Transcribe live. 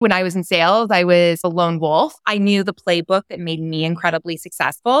When I was in sales, I was a lone wolf. I knew the playbook that made me incredibly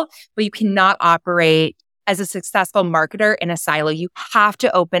successful, but you cannot operate as a successful marketer in a silo. You have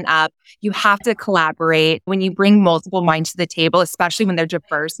to open up. You have to collaborate. When you bring multiple minds to the table, especially when they're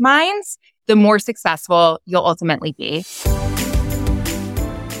diverse minds, the more successful you'll ultimately be.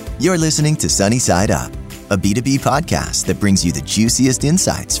 You're listening to Sunny Side Up, a B2B podcast that brings you the juiciest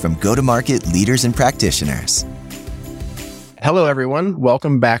insights from go-to-market leaders and practitioners. Hello, everyone.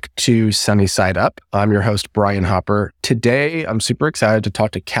 Welcome back to Sunny Side Up. I'm your host, Brian Hopper. Today, I'm super excited to talk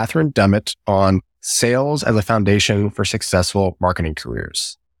to Catherine Dummett on sales as a foundation for successful marketing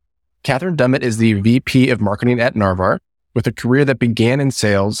careers. Catherine Dummett is the VP of Marketing at Narvar. With a career that began in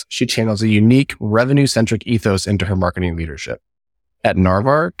sales, she channels a unique revenue-centric ethos into her marketing leadership. At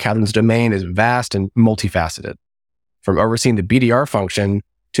Narvar, Catherine's domain is vast and multifaceted, from overseeing the BDR function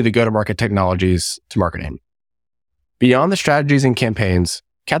to the go-to-market technologies to marketing. Beyond the strategies and campaigns,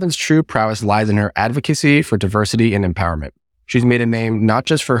 Catherine's true prowess lies in her advocacy for diversity and empowerment. She's made a name not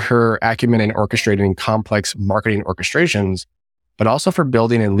just for her acumen in orchestrating complex marketing orchestrations, but also for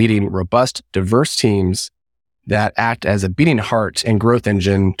building and leading robust, diverse teams that act as a beating heart and growth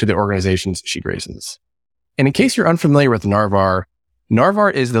engine to the organizations she graces. And in case you're unfamiliar with Narvar,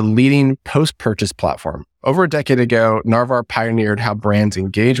 Narvar is the leading post-purchase platform. Over a decade ago, Narvar pioneered how brands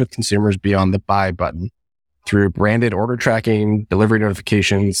engage with consumers beyond the buy button, through branded order tracking, delivery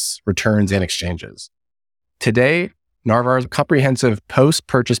notifications, returns, and exchanges. Today, Narvar's comprehensive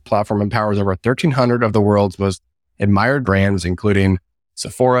post-purchase platform empowers over 1,300 of the world's most admired brands, including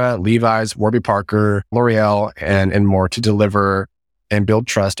Sephora, Levi's, Warby Parker, L'Oreal, and more to deliver and build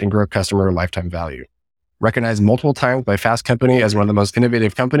trust and grow customer lifetime value. Recognized multiple times by Fast Company as one of the most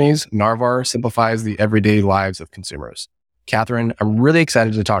innovative companies, Narvar simplifies the everyday lives of consumers. Catherine, I'm really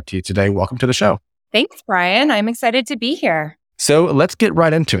excited to talk to you today. Welcome to the show. Thanks, Brian. I'm excited to be here. So let's get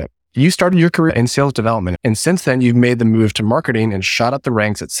right into it. You started your career in sales development, and since then you've made the move to marketing and shot up the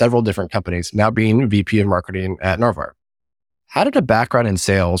ranks at several different companies, now being VP of Marketing at Narvar. How did a background in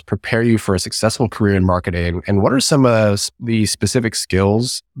sales prepare you for a successful career in marketing, and what are some of the specific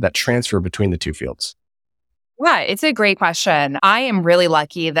skills that transfer between the two fields? Yeah, it's a great question. I am really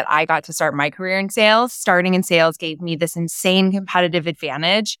lucky that I got to start my career in sales. Starting in sales gave me this insane competitive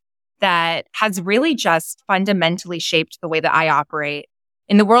advantage that has really just fundamentally shaped the way that I operate.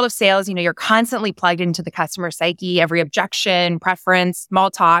 In the world of sales, you're constantly plugged into the customer psyche, every objection, preference, small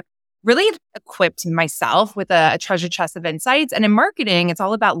talk, really equipped myself with a treasure chest of insights. And in marketing, it's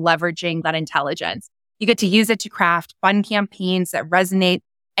all about leveraging that intelligence. You get to use it to craft fun campaigns that resonate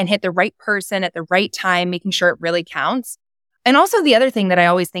and hit the right person at the right time, making sure it really counts. And also the other thing that I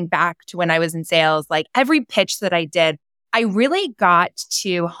always think back to when I was in sales, like every pitch that I did, I really got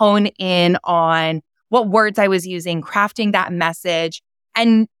to hone in on what words I was using, crafting that message.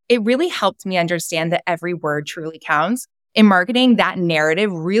 And it really helped me understand that every word truly counts. In marketing, that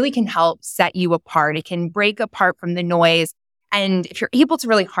narrative really can help set you apart. It can break apart from the noise. And if you're able to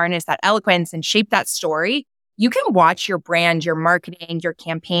really harness that eloquence and shape that story, you can watch your brand, your marketing, your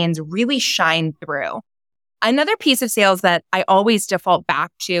campaigns really shine through. Another piece of sales that I always default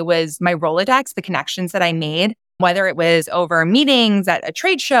back to was my Rolodex, the connections that I made, whether it was over meetings at a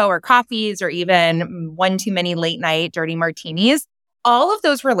trade show or coffees or even one too many late night dirty martinis. All of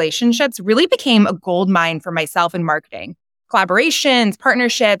those relationships really became a gold mine for myself in marketing. Collaborations,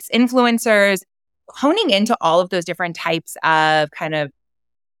 partnerships, influencers, honing into all of those different types of kind of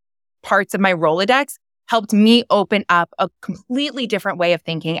parts of my Rolodex helped me open up a completely different way of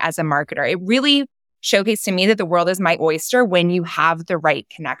thinking as a marketer. It really showcased to me that the world is my oyster when you have the right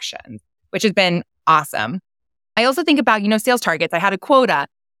connections, which has been awesome. I also think about, sales targets. I had a quota.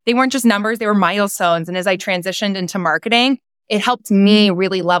 They weren't just numbers, they were milestones. And as I transitioned into marketing, it helped me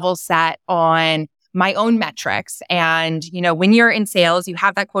really level set on my own metrics. And, when you're in sales, you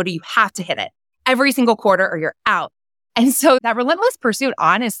have that quota, you have to hit it every single quarter or you're out. And so that relentless pursuit,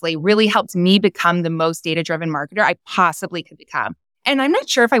 honestly, really helped me become the most data-driven marketer I possibly could become. And I'm not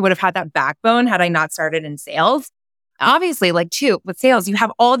sure if I would have had that backbone had I not started in sales. Obviously, with sales, you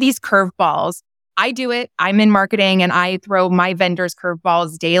have all these curveballs. I do it. I'm in marketing and I throw my vendors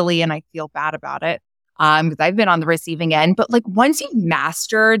curveballs daily and I feel bad about it because I've been on the receiving end. But once you've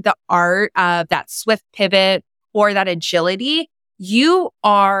mastered the art of that swift pivot or that agility, you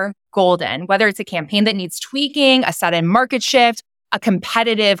are golden, whether it's a campaign that needs tweaking, a sudden market shift, a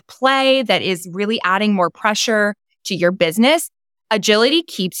competitive play that is really adding more pressure to your business. Agility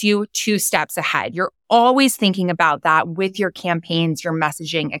keeps you 2 steps ahead. You're always thinking about that with your campaigns, your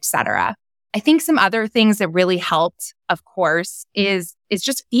messaging, etc. I think some other things that really helped, of course, is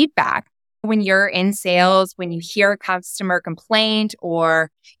just feedback. When you're in sales, when you hear a customer complaint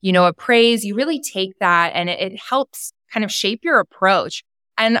or, a praise, you really take that and it helps kind of shape your approach.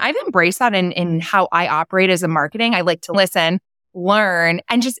 And I've embraced that in how I operate as a marketing. I like to listen, learn,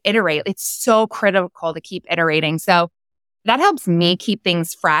 and just iterate. It's so critical to keep iterating. So that helps me keep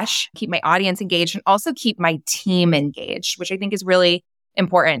things fresh, keep my audience engaged, and also keep my team engaged, which I think is really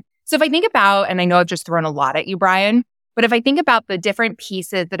important. So if I think about, and I know I've just thrown a lot at you, Brian, but if I think about the different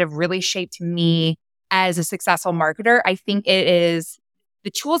pieces that have really shaped me as a successful marketer, I think it is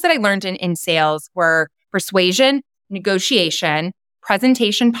the tools that I learned in sales were persuasion, negotiation,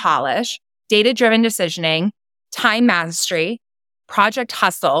 presentation polish, data-driven decisioning, time mastery, project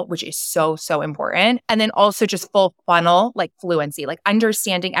hustle, which is so, so important. And then also just full funnel, like fluency, like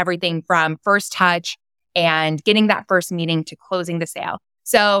understanding everything from first touch and getting that first meeting to closing the sale.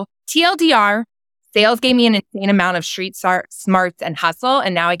 So TLDR, sales gave me an insane amount of street smarts and hustle.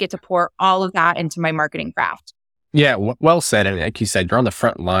 And now I get to pour all of that into my marketing craft. Yeah, well said. And like you said, you're on the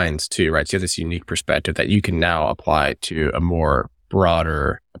front lines too, right? So you have this unique perspective that you can now apply to a more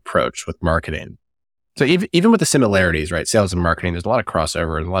broader approach with marketing. So even with the similarities, right? Sales and marketing, there's a lot of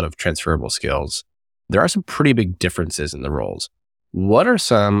crossover and a lot of transferable skills. There are some pretty big differences in the roles. What are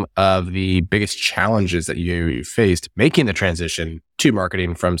some of the biggest challenges that you faced making the transition to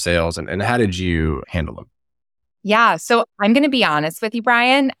marketing from sales, and how did you handle them? Yeah. So I'm going to be honest with you,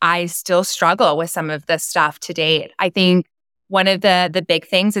 Brian. I still struggle with some of this stuff to date. I think one of the big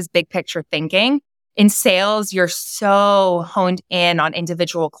things is big picture thinking. In sales, you're so honed in on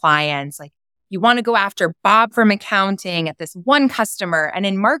individual clients. Like you want to go after Bob from accounting at this one customer. And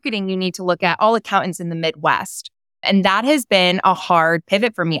in marketing, you need to look at all accountants in the Midwest. And that has been a hard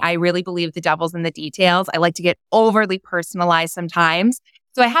pivot for me. I really believe the devil's in the details. I like to get overly personalized sometimes.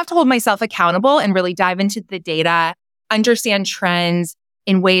 So I have to hold myself accountable and really dive into the data, understand trends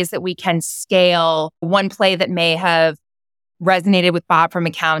in ways that we can scale one play that may have resonated with Bob from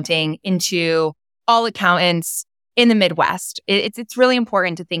accounting into all accountants in the Midwest. It's really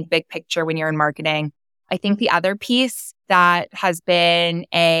important to think big picture when you're in marketing. I think the other piece that has been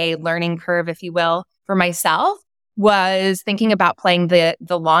a learning curve, if you will, for myself was thinking about playing the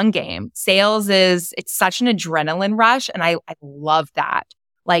long game. Sales it's such an adrenaline rush. And I love that.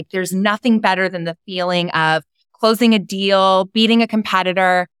 Like there's nothing better than the feeling of closing a deal, beating a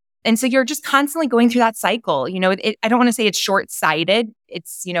competitor. And so you're just constantly going through that cycle. I don't want to say it's short-sighted.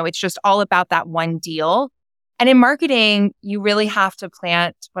 It's just all about that one deal. And in marketing, you really have to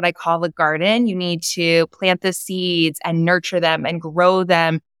plant what I call a garden. You need to plant the seeds and nurture them and grow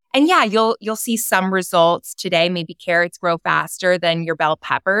them. And yeah, you'll see some results today. Maybe carrots grow faster than your bell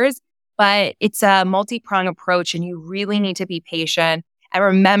peppers, but it's a multi-pronged approach and you really need to be patient and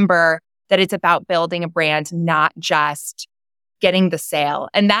remember that it's about building a brand, not just getting the sale.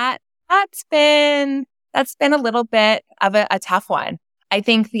 And that's been a little bit of a tough one. I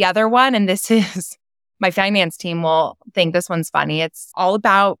think the other one, and this is my finance team will think this one's funny. It's all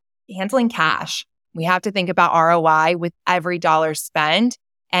about handling cash. We have to think about ROI with every dollar spent.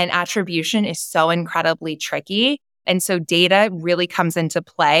 And attribution is so incredibly tricky. And so data really comes into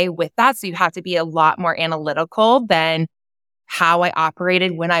play with that. So you have to be a lot more analytical than how I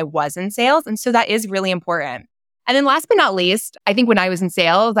operated when I was in sales. And so that is really important. And then last but not least, I think when I was in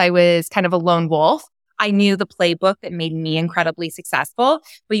sales, I was kind of a lone wolf. I knew the playbook that made me incredibly successful,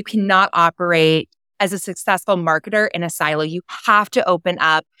 but you cannot operate as a successful marketer in a silo. You have to open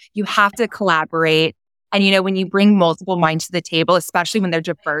up. You have to collaborate. And, when you bring multiple minds to the table, especially when they're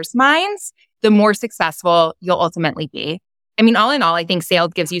diverse minds, the more successful you'll ultimately be. I mean, all in all, I think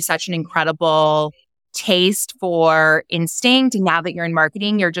sales gives you such an incredible taste for instinct. And now that you're in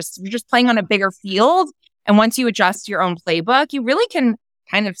marketing, you're just playing on a bigger field. And once you adjust your own playbook, you really can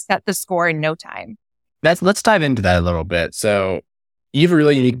kind of set the score in no time. Let's dive into that a little bit. So you have a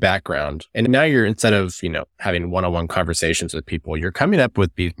really unique background. And now you're, instead of, having one-on-one conversations with people, you're coming up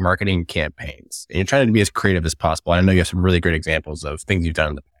with these marketing campaigns and you're trying to be as creative as possible. And I know you have some really great examples of things you've done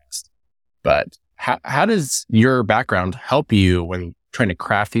in the past, but how does your background help you when trying to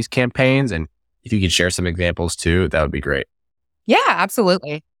craft these campaigns? And if you could share some examples too, that would be great. Yeah,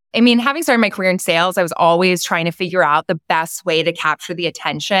 absolutely. I mean, having started my career in sales, I was always trying to figure out the best way to capture the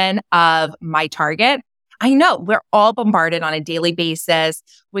attention of my target. I know we're all bombarded on a daily basis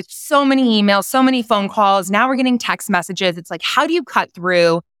with so many emails, so many phone calls. Now we're getting text messages. It's like, how do you cut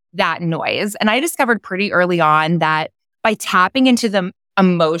through that noise? And I discovered pretty early on that by tapping into the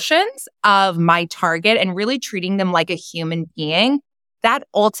emotions of my target and really treating them like a human being, that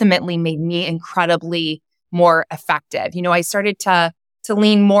ultimately made me incredibly more effective. I started to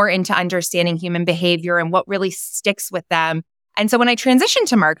lean more into understanding human behavior and what really sticks with them. And so when I transitioned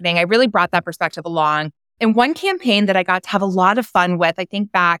to marketing, I really brought that perspective along. And one campaign that I got to have a lot of fun with, I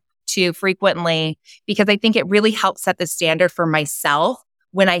think back to frequently, because I think it really helped set the standard for myself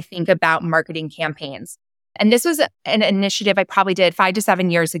when I think about marketing campaigns. And this was an initiative I probably did 5 to 7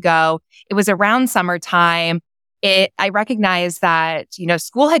 years ago. It was around summertime. I recognized that,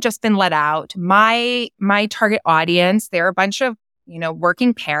 school had just been let out. My target audience, they're a bunch of,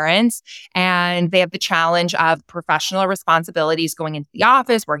 working parents, and they have the challenge of professional responsibilities going into the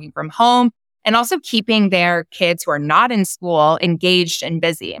office, working from home, and also keeping their kids who are not in school engaged and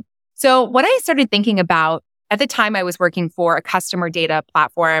busy. So what I started thinking about at the time, I was working for a customer data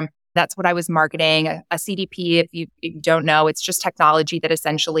platform. That's what I was marketing, a CDP. If you don't know, it's just technology that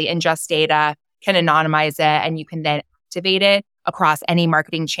essentially ingests data, can anonymize it, and you can then activate it across any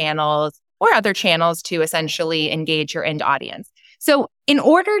marketing channels or other channels to essentially engage your end audience. So in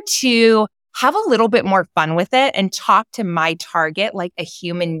order to have a little bit more fun with it and talk to my target like a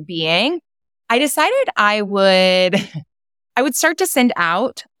human being, I decided I would start to send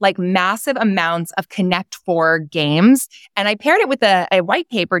out like massive amounts of Connect 4 games. And I paired it with a white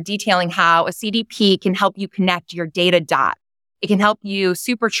paper detailing how a CDP can help you connect your data dots. It can help you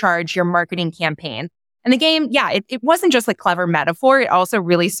supercharge your marketing campaign. And the game, it wasn't just a clever metaphor. It also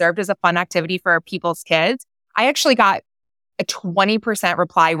really served as a fun activity for our people's kids. I actually got a 20%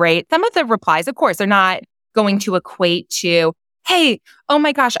 reply rate. Some of the replies, of course, are not going to equate to, hey, oh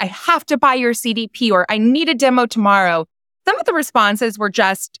my gosh, I have to buy your CDP, or I need a demo tomorrow. Some of the responses were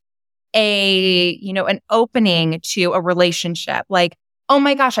just an opening to a relationship. Like, oh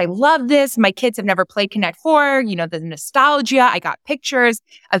my gosh, I love this. My kids have never played Connect 4. The nostalgia. I got pictures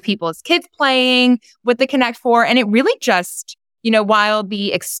of people's kids playing with the Connect 4. And it really just, while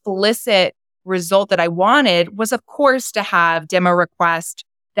the explicit result that I wanted was, of course, to have demo requests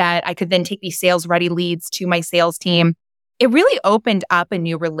that I could then take these sales ready leads to my sales team, it really opened up a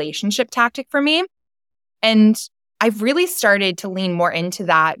new relationship tactic for me. And I've really started to lean more into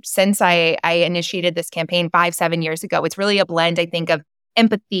that since I initiated this campaign 5-7 years ago. It's really a blend, I think, of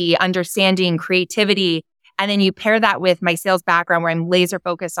empathy, understanding, creativity. And then you pair that with my sales background where I'm laser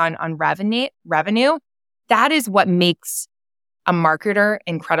focused on revenue. That is what makes a marketer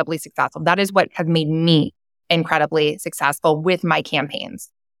incredibly successful. That is what has made me incredibly successful with my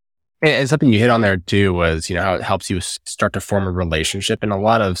campaigns. And something you hit on there too was, how it helps you start to form a relationship. And a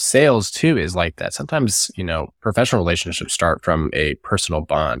lot of sales too is like that. Sometimes, professional relationships start from a personal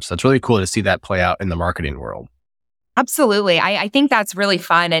bond. So it's really cool to see that play out in the marketing world. Absolutely. I think that's really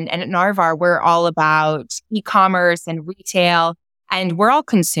fun. And at Narvar, we're all about e-commerce and retail, and we're all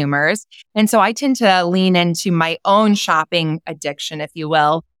consumers. And so I tend to lean into my own shopping addiction, if you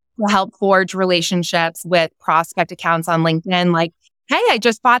will, to help forge relationships with prospect accounts on LinkedIn. Like, hey, I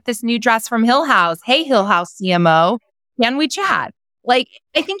just bought this new dress from Hill House. Hey, Hill House CMO, can we chat? Like,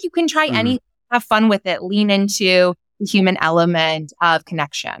 I think you can try anything, have fun with it, lean into the human element of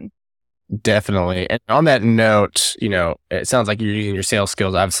connection. Definitely. And on that note, it sounds like you're using your sales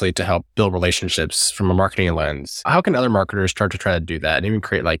skills, obviously, to help build relationships from a marketing lens. How can other marketers start to try to do that and even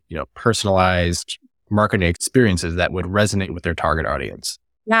create personalized marketing experiences that would resonate with their target audience?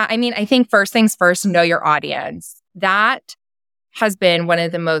 Yeah. I think first things first, know your audience. That has been one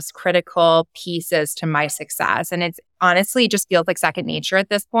of the most critical pieces to my success. And it's honestly, it just feels like second nature at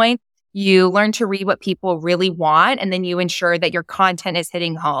this point. You learn to read what people really want, and then you ensure that your content is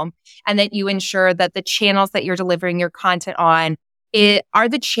hitting home, and that you ensure that the channels that you're delivering your content on are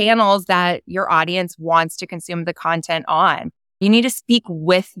the channels that your audience wants to consume the content on. You need to speak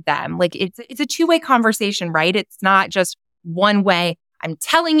with them. Like it's a two-way conversation, right? It's not just one way. I'm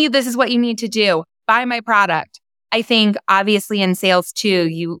telling you, this is what you need to do. Buy my product. I think obviously in sales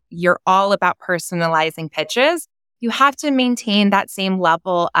too, you're all about personalizing pitches. You have to maintain that same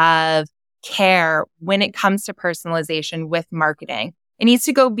level of care when it comes to personalization with marketing. It needs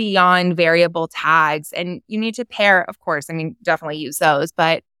to go beyond variable tags, and you need to pair, of course, definitely use those,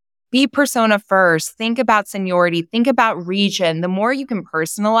 but be persona first. Think about seniority, think about region. The more you can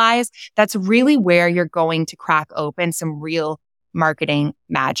personalize, that's really where you're going to crack open some real marketing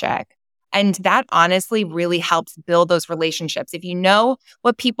magic. And that honestly really helps build those relationships. If you know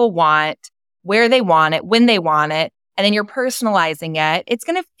what people want, where they want it, when they want it, and then you're personalizing it, it's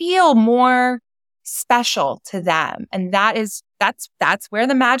going to feel more special to them. And that's where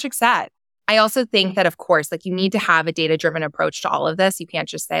the magic's at. I also think that, of course, you need to have a data-driven approach to all of this. You can't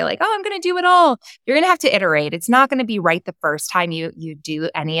just say oh, I'm going to do it all. You're going to have to iterate. It's not going to be right the first time you do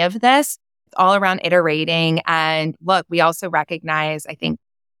any of this. It's all around iterating. And look, we also recognize, I think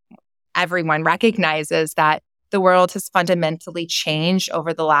everyone recognizes that the world has fundamentally changed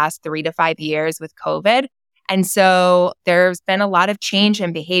over the last 3 to 5 years with COVID. And so there's been a lot of change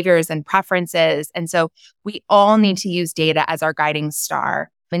in behaviors and preferences. And so we all need to use data as our guiding star.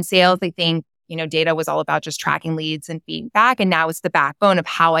 In sales, I think, data was all about just tracking leads and feedback. And now it's the backbone of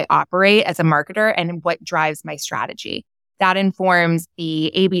how I operate as a marketer and what drives my strategy. That informs the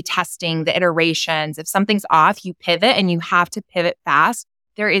A/B testing, the iterations. If something's off, you pivot and you have to pivot fast.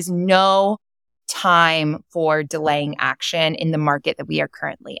 There is no time for delaying action in the market that we are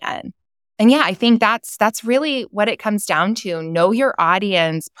currently in. And yeah, I think that's really what it comes down to. Know your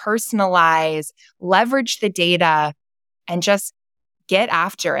audience, personalize, leverage the data, and just get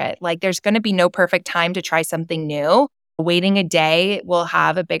after it. Like there's going to be no perfect time to try something new. Waiting a day will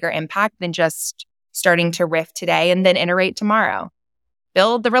have a bigger impact than just starting to riff today and then iterate tomorrow.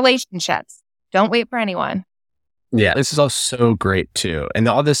 Build the relationships. Don't wait for anyone. Yeah, this is all so great too. And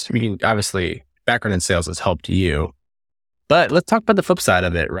all this, obviously, background in sales has helped you. But let's talk about the flip side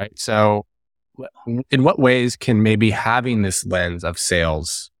of it, right? So in what ways can maybe having this lens of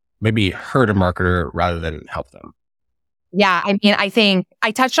sales maybe hurt a marketer rather than help them? Yeah, I think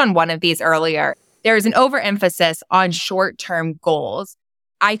I touched on one of these earlier. There's an overemphasis on short-term goals.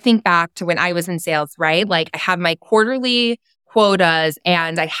 I think back to when I was in sales, right? Like I have my quarterly quotas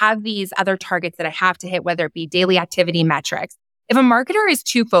and I have these other targets that I have to hit, whether it be daily activity metrics. If a marketer is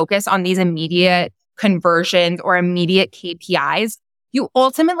too focused on these immediate conversions or immediate KPIs, you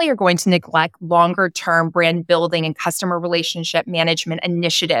ultimately are going to neglect longer-term brand building and customer relationship management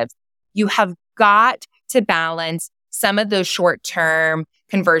initiatives. You have got to balance some of those short-term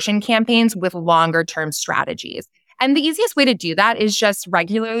conversion campaigns with longer-term strategies. And the easiest way to do that is just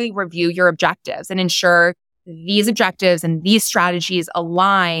regularly review your objectives and ensure these objectives and these strategies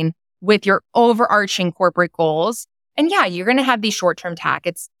align with your overarching corporate goals. And yeah, you're going to have these short-term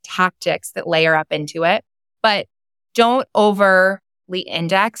tactics that layer up into it, but don't overly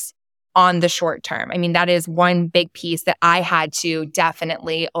index on the short term. That is one big piece that I had to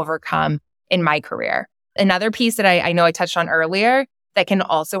definitely overcome in my career. Another piece that I know I touched on earlier that can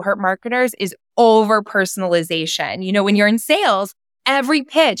also hurt marketers is over personalization. When you're in sales, every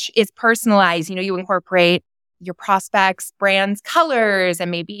pitch is personalized. You incorporate your prospects' brands, colors,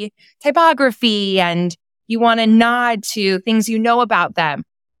 and maybe typography, and you want to nod to things you know about them.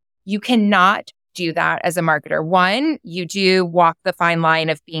 You cannot do that as a marketer. One, you do walk the fine line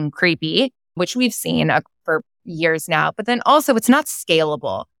of being creepy, which we've seen for years now, but then also it's not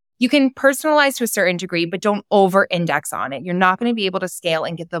scalable. You can personalize to a certain degree, but don't over-index on it. You're not going to be able to scale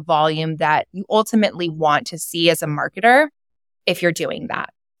and get the volume that you ultimately want to see as a marketer if you're doing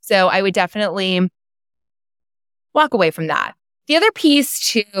that. So I would definitely walk away from that. The other piece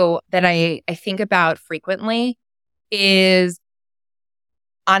too that I think about frequently is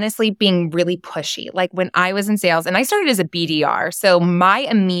honestly being really pushy. Like when I was in sales and I started as a BDR, so my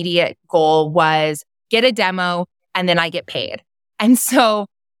immediate goal was get a demo and then I get paid. And so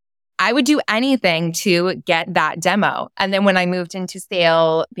I would do anything to get that demo. And then when I moved into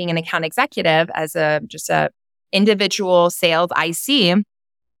sale, being an account executive as just a individual sales IC,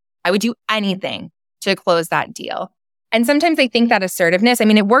 I would do anything to close that deal. And sometimes I think that assertiveness,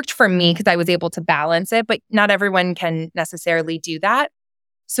 it worked for me because I was able to balance it, but not everyone can necessarily do that.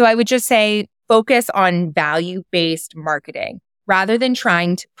 So I would just say focus on value-based marketing rather than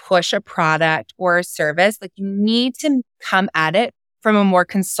trying to push a product or a service. Like you need to come at it from a more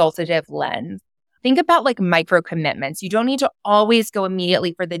consultative lens. Think about like micro commitments. You don't need to always go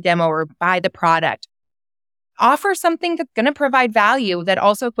immediately for the demo or buy the product. Offer something that's going to provide value that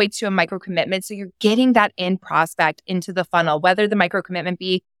also equates to a micro commitment. So you're getting that end prospect into the funnel, whether the micro commitment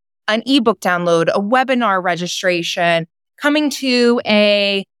be an ebook download, a webinar registration, coming to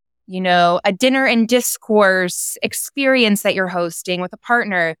a dinner and discourse experience that you're hosting with a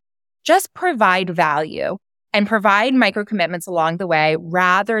partner. Just provide value. And provide micro commitments along the way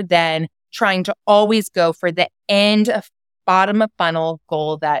rather than trying to always go for the end of bottom of funnel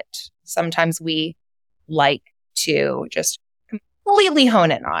goal that sometimes we like to just completely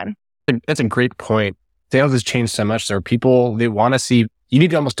hone in on. That's a great point. Sales has changed so much. There are people, they want to see, you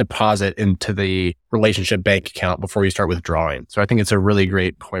need to almost deposit into the relationship bank account before you start withdrawing. So I think it's a really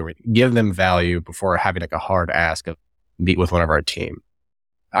great point where you give them value before having like a hard ask of meet with one of our team.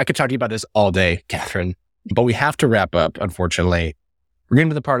 I could talk to you about this all day, Catherine. But we have to wrap up, unfortunately. We're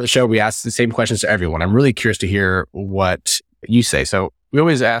getting to the part of the show we ask the same questions to everyone. I'm really curious to hear what you say. So we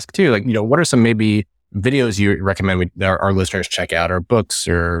always ask too, what are some maybe videos you recommend our listeners check out, or books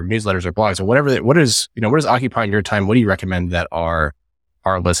or newsletters or blogs or whatever, what is occupying your time? What do you recommend that our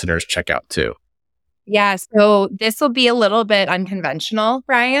listeners check out too? Yeah. So this will be a little bit unconventional,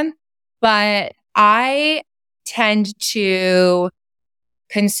 Brian, but I tend to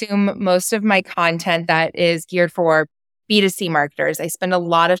consume most of my content that is geared for B2C marketers. I spend a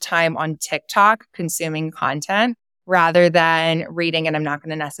lot of time on TikTok consuming content rather than reading, and I'm not going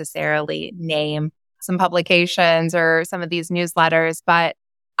to necessarily name some publications or some of these newsletters, but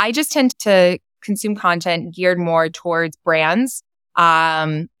I just tend to consume content geared more towards brands,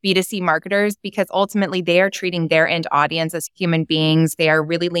 B2C marketers, because ultimately they are treating their end audience as human beings. They are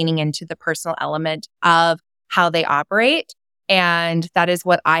really leaning into the personal element of how they operate. And that is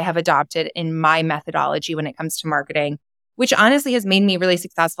what I have adopted in my methodology when it comes to marketing, which honestly has made me really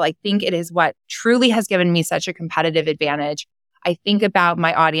successful. I think it is what truly has given me such a competitive advantage. I think about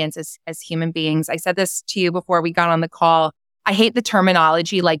my audience as human beings. I said this to you before we got on the call. I hate the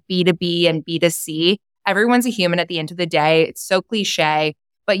terminology like B2B and B2C. Everyone's a human at the end of the day. It's so cliche,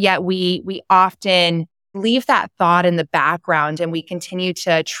 but yet we often leave that thought in the background and we continue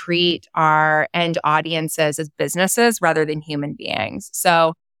to treat our end audiences as businesses rather than human beings.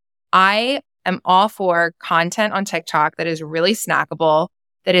 So I am all for content on TikTok that is really snackable,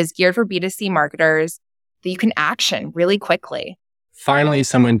 that is geared for B2C marketers, that you can action really quickly. Finally,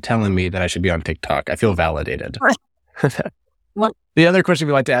 someone telling me that I should be on TikTok. I feel validated. The other question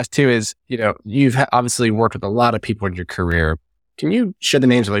we like to ask too is, you've obviously worked with a lot of people in your career. Can you share the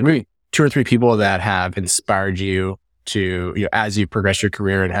names of maybe 2 or 3 people that have inspired you to, as you progress your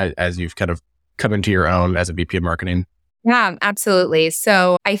career and as you've kind of come into your own as a VP of marketing? Yeah, absolutely.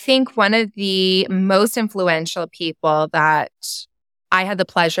 So I think one of the most influential people that I had the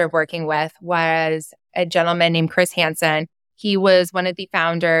pleasure of working with was a gentleman named Chris Hansen. He was one of the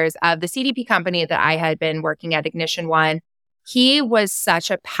founders of the CDP company that I had been working at, Ignition One. He was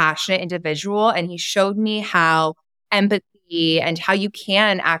such a passionate individual, and he showed me how empathy and how you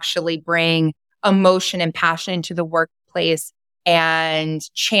can actually bring emotion and passion into the workplace and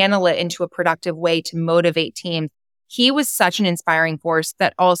channel it into a productive way to motivate teams. He was such an inspiring force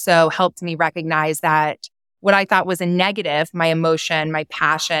that also helped me recognize that what I thought was a negative, my emotion, my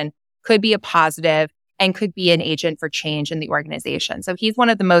passion, could be a positive and could be an agent for change in the organization. So he's one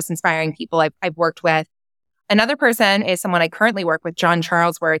of the most inspiring people I've worked with. Another person is someone I currently work with, John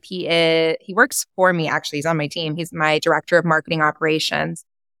Charlesworth. He works for me, actually. He's on my team. He's my director of marketing operations.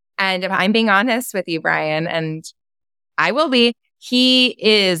 And if I'm being honest with you, Brian, and I will be, he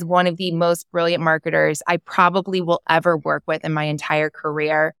is one of the most brilliant marketers I probably will ever work with in my entire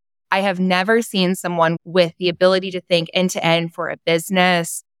career. I have never seen someone with the ability to think end to end for a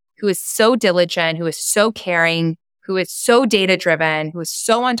business, who is so diligent, who is so caring, who is so data-driven, who is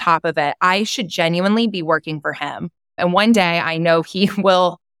so on top of it. I should genuinely be working for him. And one day I know he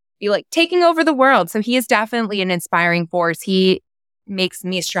will be like taking over the world. So he is definitely an inspiring force. He makes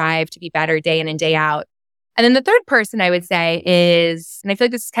me strive to be better day in and day out. And then the third person I would say is, and I feel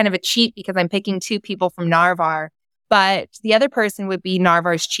like this is kind of a cheat because I'm picking 2 people from Narvar, but the other person would be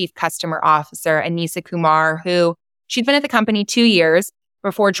Narvar's chief customer officer, Anisa Kumar, who she'd been at the company 2 years.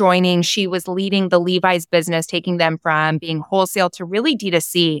 Before joining, she was leading the Levi's business, taking them from being wholesale to really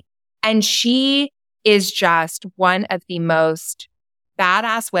D2C. And she is just one of the most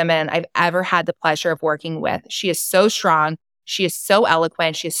badass women I've ever had the pleasure of working with. She is so strong. She is so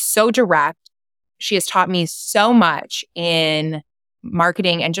eloquent. She is so direct. She has taught me so much in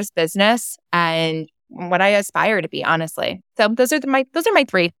marketing and just business and what I aspire to be, honestly. So those are my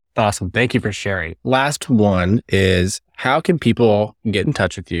 3. Awesome. Thank you for sharing. Last one is, how can people get in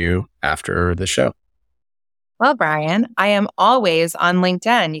touch with you after the show? Well, Brian, I am always on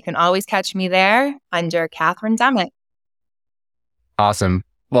LinkedIn. You can always catch me there under Catherine Demmett. Awesome.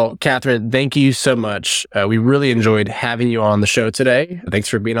 Well, Catherine, thank you so much. We really enjoyed having you on the show today. Thanks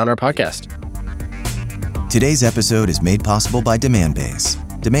for being on our podcast. Today's episode is made possible by Demandbase.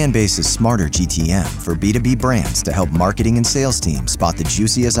 Demandbase is smarter GTM for B2B brands to help marketing and sales teams spot the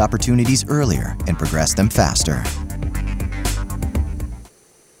juiciest opportunities earlier and progress them faster.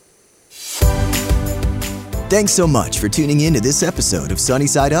 Thanks so much for tuning in to this episode of Sunny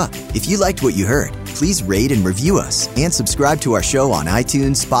Side Up. If you liked what you heard, please rate and review us and subscribe to our show on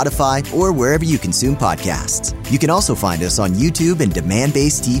iTunes, Spotify, or wherever you consume podcasts. You can also find us on YouTube and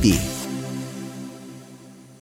Demandbase TV.